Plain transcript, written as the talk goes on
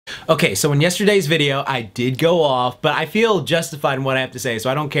Okay, so in yesterday's video, I did go off, but I feel justified in what I have to say, so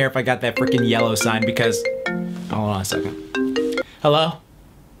I don't care if I got that freaking yellow sign because... Hold on a second. Hello?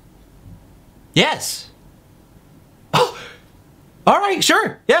 Yes. Oh, all right,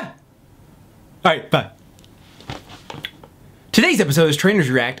 sure, yeah. All right, bye. Today's episode of Trainers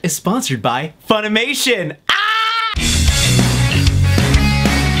React is sponsored by FUNIMATION.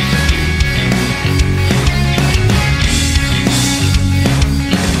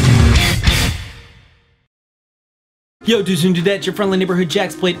 Yo dudes and dudettes, your friendly neighborhood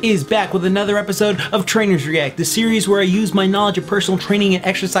JaxBlade is back with another episode of Trainers React, the series where I use my knowledge of personal training and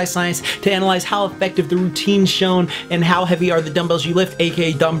exercise science to analyze how effective the routines shown and how heavy are the dumbbells you lift,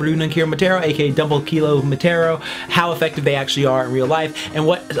 aka Dumbbell Kilo Matero, aka Dumbbell Kilo Matero, how effective they actually are in real life, and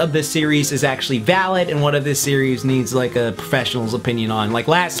what of this series is actually valid and what of this series needs like a professional's opinion on. Like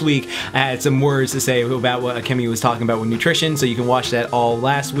last week, I had some words to say about what Kemi was talking about with nutrition, so you can watch that all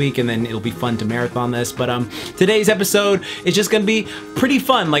last week and then it'll be fun to marathon this. But today's episode is just gonna be pretty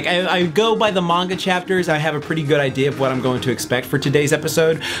fun. Like I go by the manga chapters. I have a pretty good idea of what I'm going to expect for today's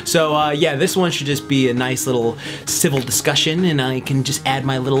episode. So yeah, this one should just be a nice little civil discussion and I can just add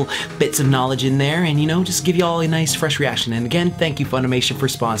my little bits of knowledge in there and, you know, just give you all a nice fresh reaction. And again, thank you Funimation for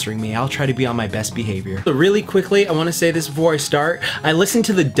sponsoring me. I'll try to be on my best behavior. So really quickly, I want to say this before I start. I listened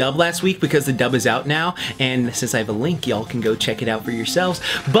to the dub last week because the dub is out now, and since I have a link, y'all can go check it out for yourselves.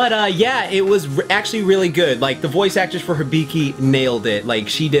 But yeah, it was actually really good. Like the voice actress for Hibiki nailed it. Like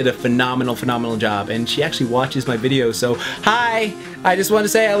she did a phenomenal job, and she actually watches my videos. So hi, I just want to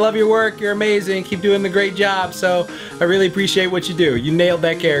say I love your work. You're amazing. Keep doing the great job. So I really appreciate what you do. You nailed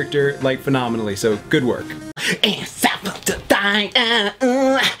that character like phenomenally. So good work.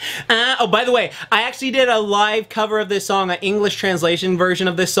 Oh, by the way, I actually did a live cover of this song, an English translation version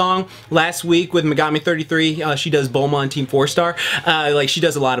of this song last week with Megami33. She does Bulma on Team 4-Star. Like she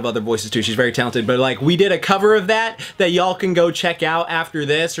does a lot of other voices too. She's very talented. But like we did a cover of that y'all can go check out after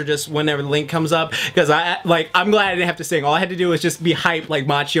this or just whenever the link comes up. Because I'm glad I didn't have to sing. All I had to do was just be hyped like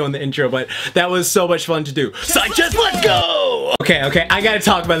Machio in the intro. But that was so much fun to do. So let's go. Okay, I gotta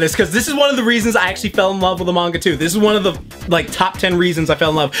talk about this because this is one of the reasons I actually fell in love with the manga too. This is one of the like top 10 reasons I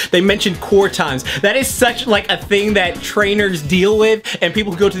fell in love. They mentioned core times. That is such like a thing that trainers deal with and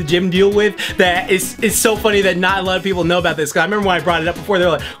people who go to the gym deal with. That it's so funny that not a lot of people know about this. Cause I remember when I brought it up before, they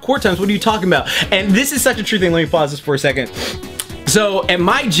were like, core times, what are you talking about? And this is such a true thing. Let me pause this for a second. So at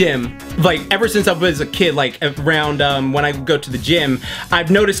my gym, like ever since I was a kid, like around when I go to the gym,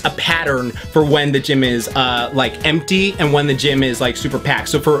 I've noticed a pattern for when the gym is like empty and when the gym is like super packed.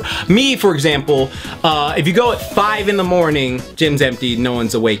 So for me, for example, if you go at 5 in the morning, gym's empty, no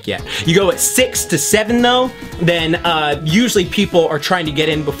one's awake yet. You go at 6 to 7 though, then usually people are trying to get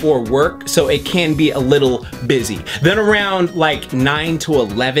in before work, so it can be a little busy. Then around like 9 to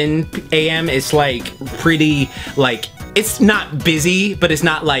 11 a.m. it's like pretty like, it's not busy, but it's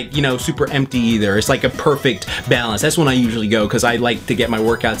not like, you know, super empty either. It's like a perfect balance. That's when I usually go because I like to get my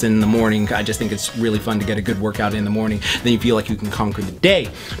workouts in the morning. I just think it's really fun to get a good workout in the morning. Then you feel like you can conquer the day.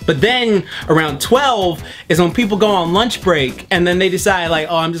 But then around 12 is when people go on lunch break and then they decide like,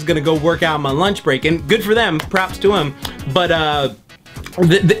 oh, I'm just gonna go work out on my lunch break. And good for them, props to them. But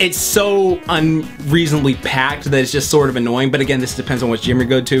it's so unreasonably packed that it's just sort of annoying. But again, this depends on which gym you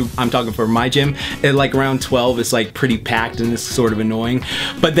go to. I'm talking for my gym. At like around 12, it's like pretty packed and it's sort of annoying.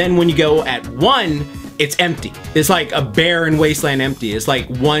 But then when you go at 1, it's empty. It's like a barren wasteland empty. It's like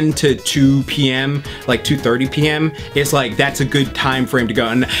 1 to 2 p.m., like 2:30 p.m. It's like, that's a good time frame to go.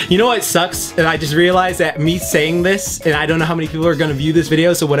 And you know what sucks? And I just realized that me saying this, and I don't know how many people are gonna view this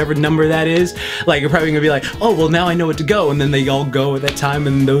video, so whatever number that is, like you're probably gonna be like, oh, well now I know what to go. And then they all go at that time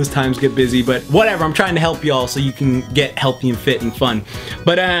and those times get busy. But whatever, I'm trying to help y'all so you can get healthy and fit and fun.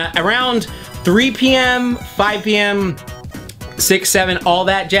 But around 3 p.m., 5 p.m., 6, 7, all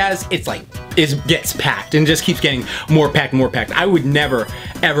that jazz, it's like, it gets packed and just keeps getting more packed. I would never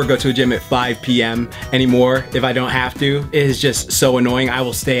ever go to a gym at 5 p.m. anymore if I don't have to. It is just so annoying. I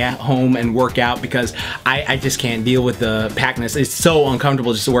will stay at home and work out because I just can't deal with the packedness. It's so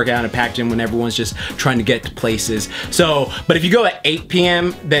uncomfortable just to work out in a packed gym when everyone's just trying to get to places. So, but if you go at 8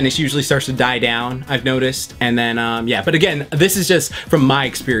 p.m., then it usually starts to die down, I've noticed. And then, yeah, but again, this is just from my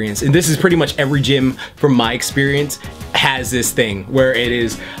experience. And this is pretty much every gym from my experience has this thing where it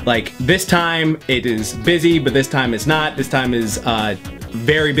is like this time it is busy, but this time it's not. This time is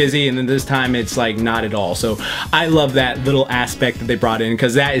very busy, and then this time it's like not at all. So I love that little aspect that they brought in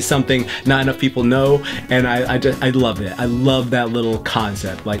because that is something not enough people know, and I love it. I love that little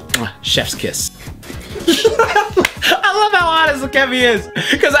concept, like chef's kiss. I love how honest Kemi is,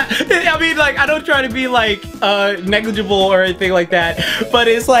 because I mean, like, I don't try to be like negligible or anything like that, but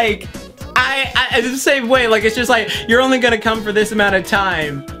it's like I the same way. Like, it's just like, you're only gonna come for this amount of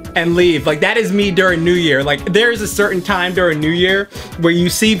time and leave. Like, that is me during New Year. Like, there's a certain time during New Year where you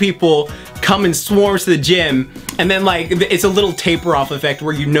see people come in swarms to the gym, and then like it's a little taper off effect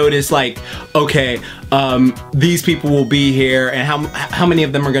where you notice like, okay, these people will be here, and how many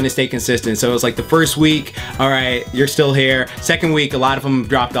of them are going to stay consistent. So it's like the first week, all right, you're still here. Second week, a lot of them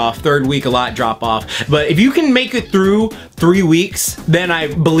dropped off. Third week, a lot drop off. But if you can make it through 3 weeks, then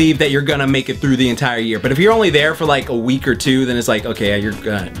I believe that you're gonna make it through the entire year. But if you're only there for like a week or two, then it's like, okay, you're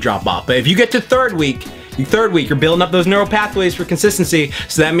gonna drop off. But if you get to third week, you're building up those neural pathways for consistency.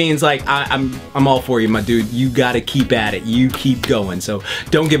 So that means like, I'm all for you, my dude. You gotta keep at it. You keep going. So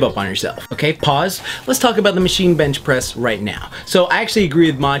don't give up on yourself. Okay, pause. Let's talk about the machine bench press right now. So I actually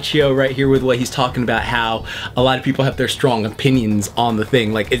agree with Machio right here with what he's talking about, how a lot of people have their strong opinions on the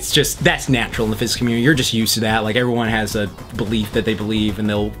thing. Like, it's just, that's natural in the physics community. You're just used to that. Like, everyone has a belief that they believe and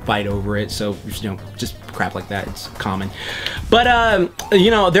they'll fight over it. So, you know, just crap like that, it's common. But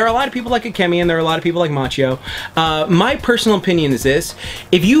you know, there are a lot of people like Akemi, and there are a lot of people like Machio. My personal opinion is this: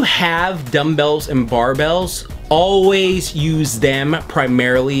 if you have dumbbells and barbells, always use them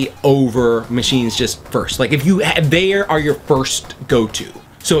primarily over machines just first. Like, if you they are your first go-to.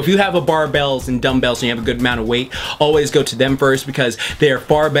 So if you have a barbells and dumbbells and you have a good amount of weight, always go to them first, because they are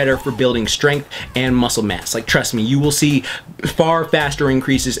far better for building strength and muscle mass. Like, trust me, you will see far faster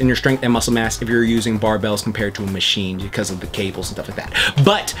increases in your strength and muscle mass if you're using barbells compared to a machine, because of the cables and stuff like that.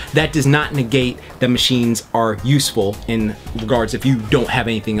 But that does not negate that machines are useful in regards if you don't have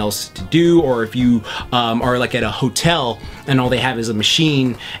anything else to do, or if you are like at a hotel and all they have is a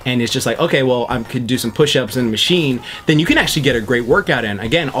machine, and it's just like, okay, well, I could do some push-ups in a machine, then you can actually get a great workout in.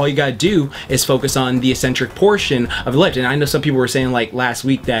 Again, all you gotta do is focus on the eccentric portion of the lift. And I know some people were saying like last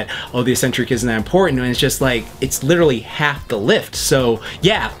week that, oh, the eccentric isn't that important, and it's just like, it's literally half the lift. So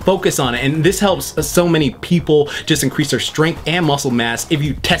yeah, focus on it. And this helps so many people just increase their strength and muscle mass if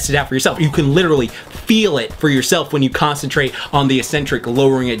you test it out for yourself. You can literally feel it for yourself when you concentrate on the eccentric,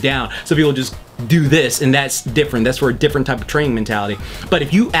 lowering it down. So people just do this, and that's different. That's for a different type of training mentality. But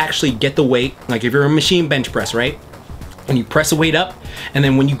if you actually get the weight, like if you're a machine bench press, right? And you press the weight up, and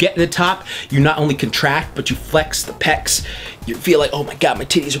then when you get to the top, you not only contract, but you flex the pecs. You feel like, oh my God, my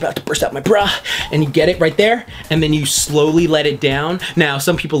titties are about to burst out my bra, and you get it right there, and then you slowly let it down. Now,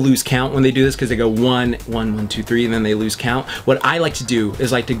 some people lose count when they do this because they go 1, 1, 1, 2, 3, and then they lose count. What I like to do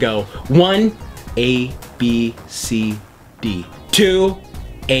is like to go 1, A, B, C, D, 2,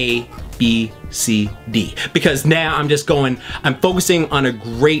 A, B, C, D, because now I'm just going, I'm focusing on a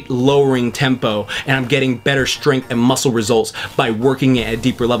great lowering tempo, and I'm getting better strength and muscle results by working at a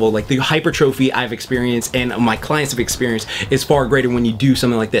deeper level. Like, the hypertrophy I've experienced and my clients have experienced is far greater when you do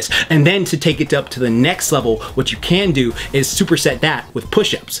something like this. And then to take it up to the next level, what you can do is superset that with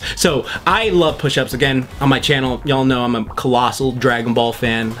push-ups. So I love push-ups. Again, on my channel, y'all know I'm a colossal Dragon Ball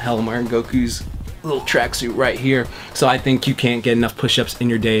fan. Hell, I'm wearing Goku's little tracksuit right here. So I think you can't get enough push-ups in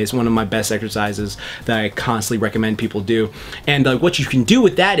your day. It's one of my best exercises that I constantly recommend people do. And what you can do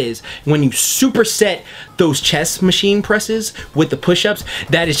with that is, when you superset those chest machine presses with the push-ups,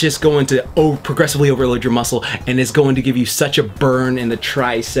 that is just going to progressively overload your muscle, and it's going to give you such a burn in the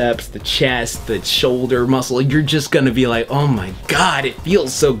triceps, the chest, the shoulder muscle. You're just gonna be like, oh my God, it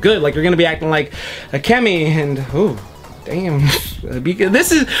feels so good. Like, you're gonna be acting like a Kemi, and ooh, damn,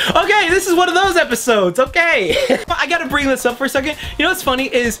 this is one of those episodes, okay. I gotta bring this up for a second. You know what's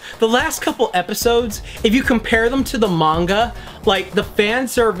funny is the last couple episodes, if you compare them to the manga, like, the fan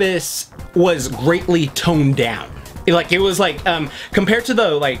service was greatly toned down. Like, it was like, compared to the,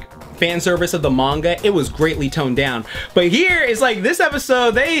 like, fan service of the manga, it was greatly toned down. But here, it's like, this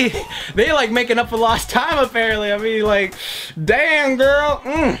episode, they like making up for lost time, apparently. I mean, like, damn, girl,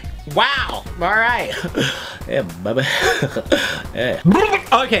 wow, all right. Yeah, baby. Yeah.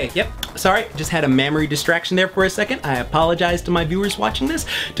 Okay, yep, sorry, just had a memory distraction there for a second. I apologize to my viewers watching this.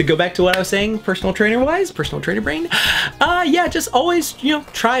 To go back to what I was saying, personal trainer wise, personal trainer brain, yeah, just always, you know,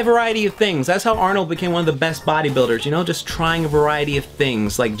 try a variety of things. That's how Arnold became one of the best bodybuilders, you know, just trying a variety of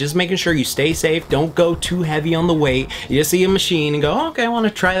things. Like, just making sure you stay safe, don't go too heavy on the weight. You just see a machine and go, oh, okay, I want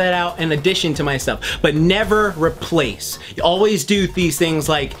to try that out in addition to my stuff, but never replace. You always do these things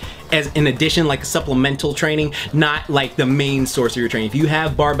like as in addition, like a supplemental training, not like the main source of your training. If you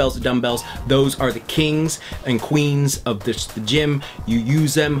have barbells or dumbbells, dumbbells. Those are the kings and queens of the gym. You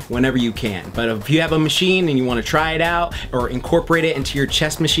use them whenever you can. But if you have a machine and you want to try it out or incorporate it into your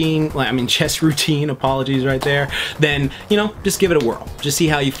chest machine, chest routine, apologies right there, then, you know, just give it a whirl. Just see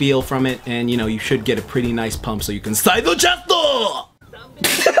how you feel from it, and, you know, you should get a pretty nice pump so you can slide the chest.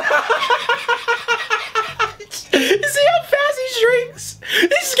 You see how fast he shrinks? He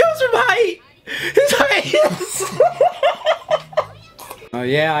just goes from height. His height. Oh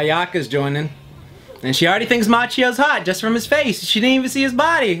yeah, Ayaka's joining. And she already thinks Machio's hot just from his face. She didn't even see his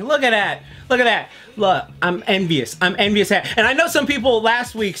body. Look at that. Look at that. Look, I'm envious. I'm envious. And I know some people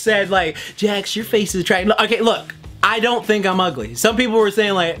last week said like, Jax, your face is attractive. Okay, look. I don't think I'm ugly. Some people were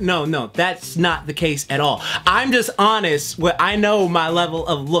saying like, no, that's not the case at all. I'm just honest with, I know my level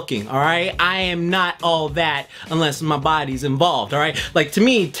of looking, all right? I am not all that unless my body's involved, all right? Like to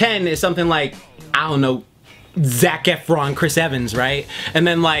me, 10 is something like, I don't know, Zac Efron, Chris Evans, right? And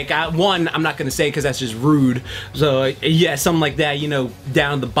then like 1, I'm not gonna say because that's just rude. So yeah, something like that, you know,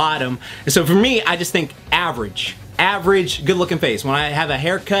 down the bottom. And so for me, I just think average, good looking face. When I have a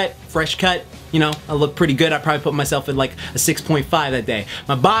haircut, fresh cut, you know, I look pretty good. I probably put myself at like a 6.5 that day.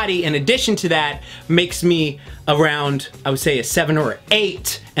 My body, in addition to that, makes me around, I would say, a 7 or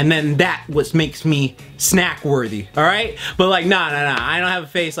 8, and then that makes me snack worthy, all right? But like, nah, I don't have a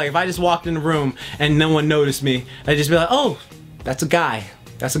face. Like if I just walked in the room and no one noticed me, I'd just be like, oh, that's a guy.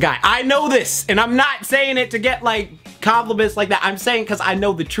 That's a guy. I know this, and I'm not saying it to get like compliments like that. I'm saying because I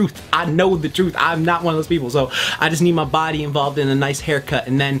know the truth. I know the truth. I'm not one of those people. So I just need my body involved in a nice haircut,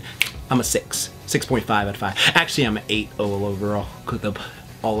 and then I'm a 6.5 out of 5. Actually, I'm an 8 overall, cooked up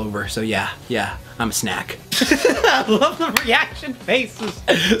all over. So yeah, I'm a snack. I love the reaction faces.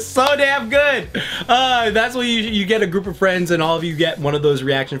 So damn good. That's when you get a group of friends and all of you get one of those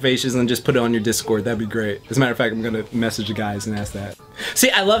reaction faces and just put it on your Discord. That'd be great. As a matter of fact, I'm gonna message the guys and ask that. See,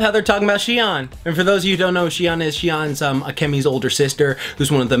 I love how they're talking about Shion. And for those of you who don't know who Shion is, Shion's Akemi's older sister,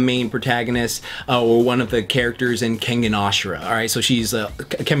 who's one of the main protagonists, or one of the characters in Kengan Ashura. Alright, so she's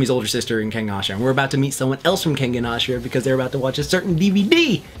Akemi's older sister in Kengan Ashura. And we're about to meet someone else from Kengan Ashura because they're about to watch a certain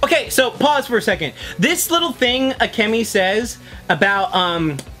DVD. Okay, so pause for a second. This little thing Akemi says about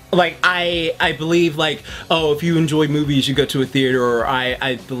like I believe like, oh, if you enjoy movies you go to a theater, or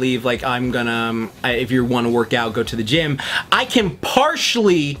I believe like I'm gonna if you want to work out go to the gym. I can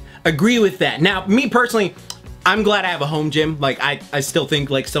partially agree with that. Now me personally, I'm glad I have a home gym. Like I still think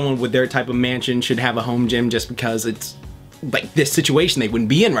like someone with their type of mansion should have a home gym, just because it's like this situation they wouldn't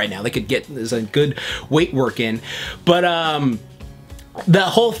be in right now. They could get a good weight work in. But the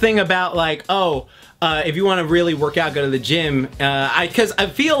whole thing about like, oh, if you want to really work out, go to the gym. Because I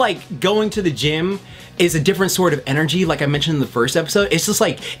feel like going to the gym is a different sort of energy. Like I mentioned in the first episode, it's just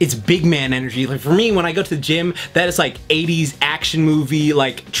like, it's big man energy. Like for me, when I go to the gym, that is like 80s action movie,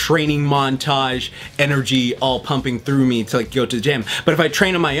 like training montage energy all pumping through me to like go to the gym. But if I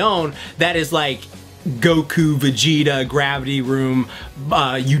train on my own, that is like Goku, Vegeta, Gravity Room,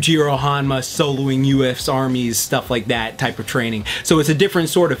 Yujiro Hanma soloing UF's armies, stuff like that type of training. So it's a different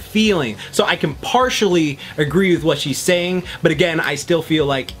sort of feeling. So I can partially agree with what she's saying, but again, I still feel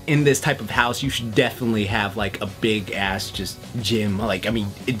like in this type of house, you should definitely have like a big ass just gym. Like, I mean,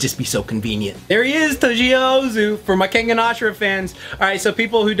 it'd just be so convenient. There he is, Toshio Ozu, for my Kengan Ashura fans. All right, so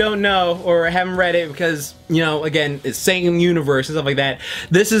people who don't know or haven't read it, because, you know, again, it's same universe and stuff like that.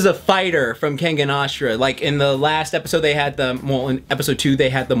 This is a fighter from Kengan Ashura. Like in the last episode, they had in episode 2, they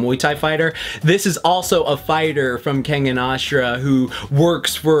had the Muay Thai fighter. This is also a fighter from Kengan Ashura who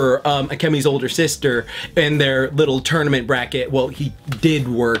works for Akemi's older sister in their little tournament bracket. Well, he did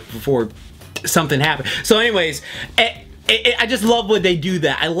work before something happened. So anyways, I just love when they do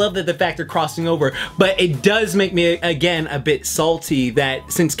that. I love that the fact they're crossing over, but it does make me, again, a bit salty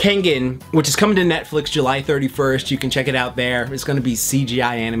that since Kengan, which is coming to Netflix July 31st, you can check it out there. It's going to be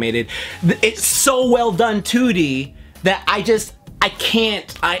CGI animated. It's so well done 2D that I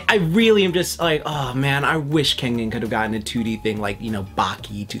really am just like, oh man, I wish Kengan could have gotten a 2D thing like, you know,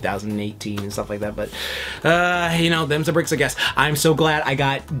 Baki 2018 and stuff like that, but, you know, them's the bricks, I guess. I'm so glad I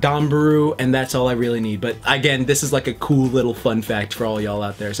got Donbaru, and that's all I really need. But again, this is like a cool little fun fact for all y'all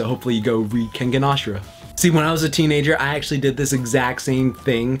out there, so hopefully you go read Kengan Ashura. See, when I was a teenager, I actually did this exact same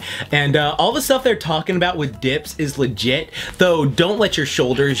thing, and all the stuff they're talking about with dips is legit, though don't let your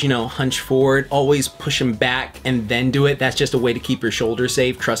shoulders, you know, hunch forward. Always push them back and then do it. That's just a way to keep your shoulders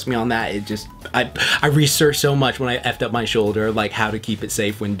safe. Trust me on that. It just, I researched so much when I effed up my shoulder, like how to keep it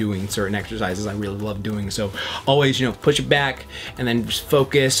safe when doing certain exercises I really love doing. So always, you know, push it back and then just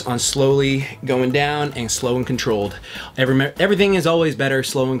focus on slowly going down and slow and controlled. Everything is always better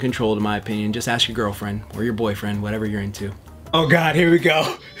slow and controlled, in my opinion. Just ask your girlfriend or your boyfriend, whatever you're into. Oh God, here we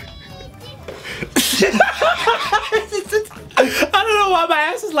go. I don't know why my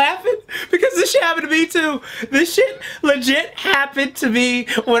ass is laughing, because this shit happened to me too. This shit legit happened to me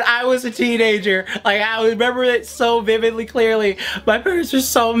when I was a teenager. Like, I remember it so vividly clearly. My parents were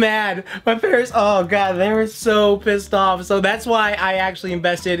so mad. My parents, oh god, they were so pissed off. So that's why I actually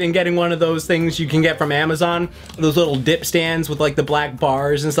invested in getting one of those things you can get from Amazon. Those little dip stands with like the black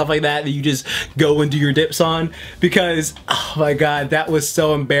bars and stuff like that you just go and do your dips on. Because, oh my god, that was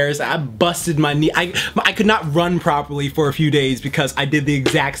so embarrassing. I busted my knee. I could not run properly for a few days because I did the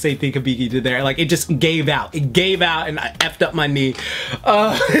exact same thing Kabiki did there. Like, it just gave out. It gave out and I effed up my knee.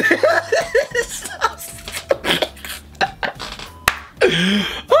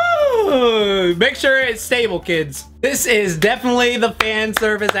 Make sure it's stable, kids. This is definitely the fan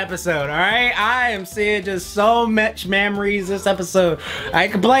service episode, alright? I am seeing just so much memories this episode. I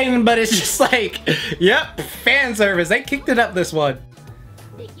ain't complaining, but it's just like, yep, fan service. They kicked it up this one.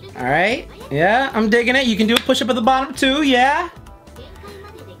 Alright, yeah, I'm digging it. You can do a push-up at the bottom too, yeah?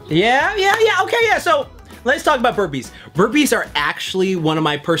 Yeah, okay, yeah, so let's talk about burpees. Burpees are actually one of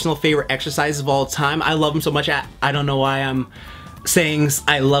my personal favorite exercises of all time. I love them so much, I don't know why I'm saying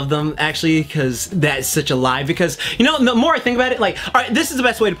I love them, actually, because that's such a lie. Because, you know, the more I think about it, like, all right, this is the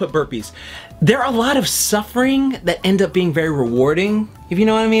best way to put burpees. There are a lot of suffering that end up being very rewarding, if you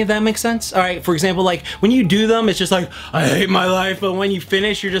know what I mean, if that makes sense. All right, for example, like, when you do them, it's just like, I hate my life, but when you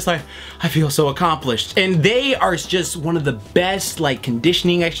finish, you're just like, I feel so accomplished. And they are just one of the best, like,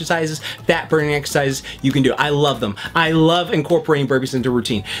 conditioning exercises, fat burning exercises you can do. I love them. I love incorporating burpees into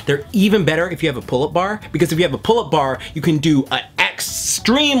routine. They're even better if you have a pull-up bar, because if you have a pull-up bar, you can do an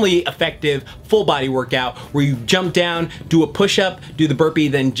extremely effective full body workout where you jump down, do a push-up, do the burpee,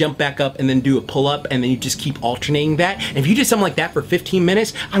 then jump back up, and then do a pull-up, and then you just keep alternating that. And if you do something like that for 15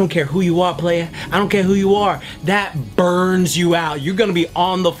 minutes, I don't care who you are, player. I don't care who you are. That burns you out. You're gonna be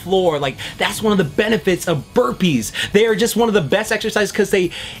on the floor. Like, that's one of the benefits of burpees. They are just one of the best exercises because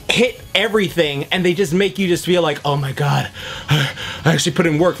they hit everything and they just make you just feel like, oh my god, I actually put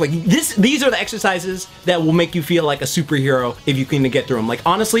in work. Like, these are the exercises that will make you feel like a superhero if you can get through them. Like,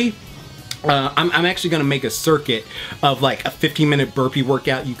 honestly, I'm actually gonna make a circuit of like a 15-minute burpee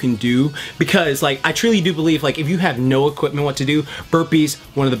workout you can do, because like I truly do believe, like, if you have no equipment what to do, burpees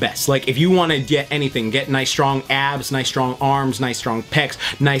one of the best. Like, if you want to get anything, get nice strong abs, nice strong arms, nice strong pecs,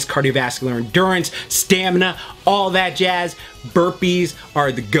 nice cardiovascular endurance, stamina, all that jazz, burpees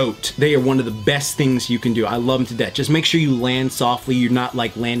are the GOAT. They are one of the best things you can do. I love them to death. Just make sure you land softly. You're not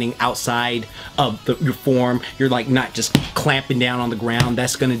like landing outside of your form. You're like not just clamping down on the ground.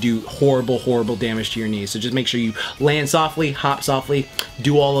 That's gonna do horrible damage to your knees. So just make sure you land softly, hop softly,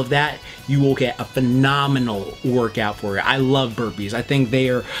 do all of that. You will get a phenomenal workout for you. I love burpees. I think they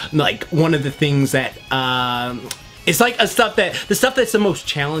are like one of the things that it's like the stuff that's the most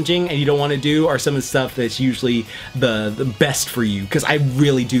challenging and you don't want to do are some of the stuff that's usually the best for you, because I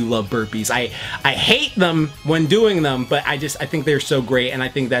really do love burpees. I hate them when doing them, but I think they're so great, and I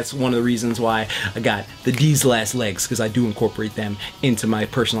think that's one of the reasons why I got the Diesel ass legs, because I do incorporate them into my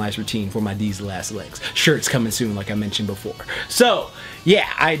personalized routine for my Diesel ass legs. Shirts coming soon, like I mentioned before. So yeah,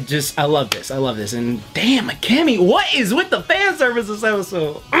 I love this. I love this. And damn, Kemi, what is with the fan service this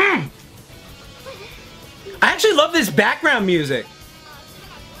episode? I actually love this background music.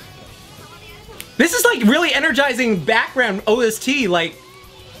 This is like really energizing background OST. Like,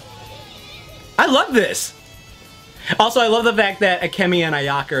 I love this. Also, I love the fact that Akemi and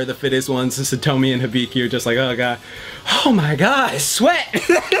Ayaka are the fittest ones, and Satomi and Hibiki are just like, oh god. Oh my god, I sweat.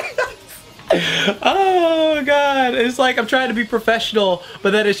 Oh god. It's like I'm trying to be professional, but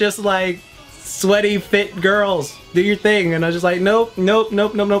then it's just like sweaty, fit girls. Do your thing. And I was just like, nope.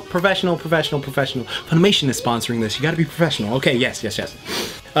 Professional. Funimation is sponsoring this. You gotta be professional. Okay, yes.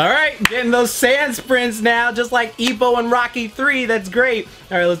 Alright, getting those sand sprints now, just like Ippo and Rocky 3. That's great.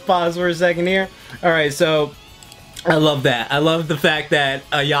 Alright, let's pause for a second here. Alright, so I love that. I love the fact that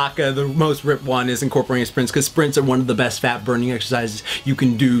Ayaka, the most ripped one, is incorporating sprints, because sprints are one of the best fat burning exercises you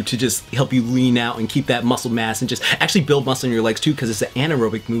can do to just help you lean out and keep that muscle mass and just actually build muscle in your legs too, because it's an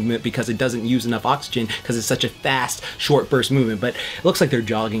anaerobic movement, because it doesn't use enough oxygen, because it's such a fast, short burst movement. But it looks like they're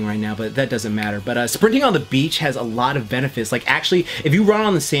jogging right now, but that doesn't matter. But sprinting on the beach has a lot of benefits. Like, actually, if you run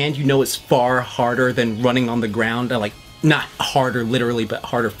on the sand, you know it's far harder than running on the ground. Like, not harder literally, but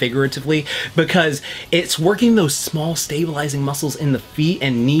harder figuratively, because it's working those small stabilizing muscles in the feet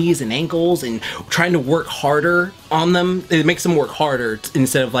and knees and ankles and trying to work harder on them. It makes them work harder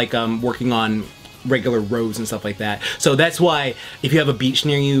instead of like working on regular roads and stuff like that. So that's why if you have a beach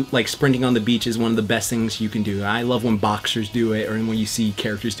near you, like sprinting on the beach is one of the best things you can do. I love when boxers do it or when you see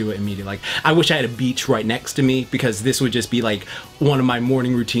characters do it immediately. Like, I wish I had a beach right next to me because this would just be like one of my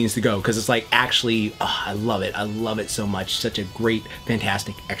morning routines to go, because it's like actually, oh, I love it. I love it so much. Such a great,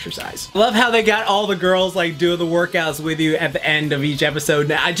 fantastic exercise. I love how they got all the girls like doing the workouts with you at the end of each episode.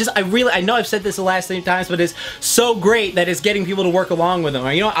 Now, I know I've said this the last 3 times, but it's so great that it's getting people to work along with them.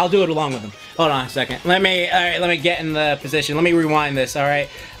 You know what? I'll do it along with them. Hold on a second. All right, let me get in the position. Let me rewind this. All right,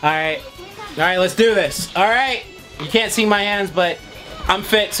 let's do this. All right, you can't see my hands, but I'm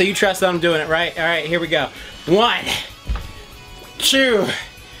fit, so you trust that I'm doing it, right? All right, here we go. 1, 2,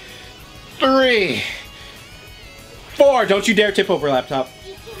 3, 4. Don't you dare tip over, laptop.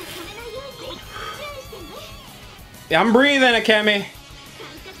 Yeah, I'm breathing, Akemi.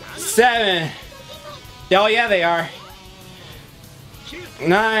 7. Oh yeah, they are.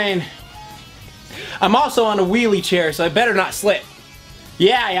 9. I'm also on a wheelie chair, so I better not slip.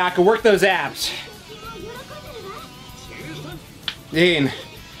 Yeah, I can work those abs. 15.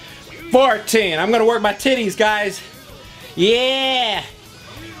 14. I'm gonna work my titties, guys. Yeah.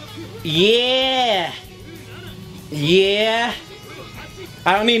 Yeah. Yeah.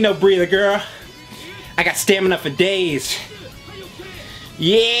 I don't need no breather, girl. I got stamina for days.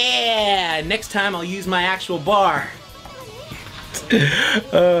 Yeah. Next time I'll use my actual bar.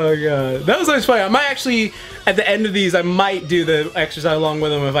 Oh god, that was always funny. I might actually, at the end of these, I might do the exercise along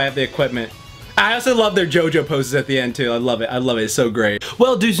with them if I have the equipment. I also love their JoJo poses at the end too. I love it. I love it. It's so great.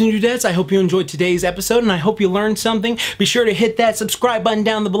 Well, dudes and dudettes, I hope you enjoyed today's episode and I hope you learned something. Be sure to hit that subscribe button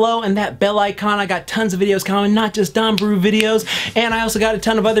down below and that bell icon. I got tons of videos coming, not just Dumbbell videos, and I also got a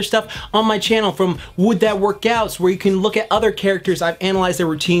ton of other stuff on my channel, from Would That Workouts, where you can look at other characters I've analyzed their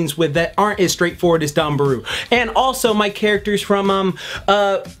routines with that aren't as straightforward as Dumbbell, and also my characters from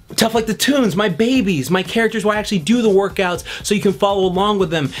Tough Like the Tunes, my babies, my characters where I actually do the workouts so you can follow along with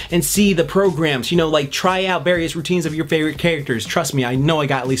them and see the programs, you know, like try out various routines of your favorite characters. Trust me, I know I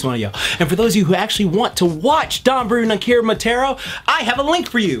got at least one of you. And for those of you who actually want to watch Dumbbell and Akira Matero, I have a link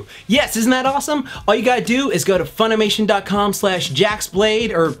for you. Yes, isn't that awesome? All you gotta do is go to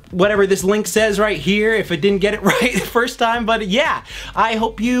funimation.com/JaxBlade or whatever this link says right here if it didn't get it right the first time. But yeah, I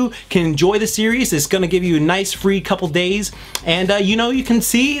hope you can enjoy the series. It's gonna give you a nice free couple days, and you know, you can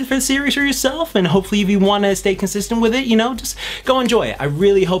see for the series for yourself, and hopefully if you want to stay consistent with it, you know, just go enjoy it. I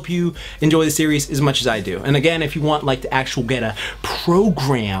really hope you enjoy the series as much as I do. And again, if you want like to actually get a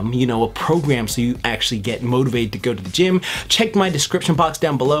program, you know, a program so you actually get motivated to go to the gym, check my description box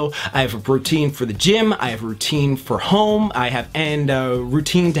down below. I have a routine for the gym, I have a routine for home, I have a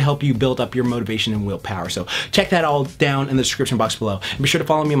routine to help you build up your motivation and willpower. So check that all down in the description box below. And be sure to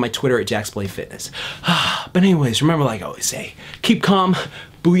follow me on my Twitter at JaxBlade Fitness. But anyways, remember, like I always say, keep calm,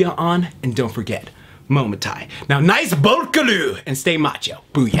 booyah on, and don't forget, Momentai. Now nice Bolkaloo and stay macho.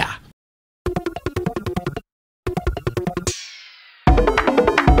 Booyah.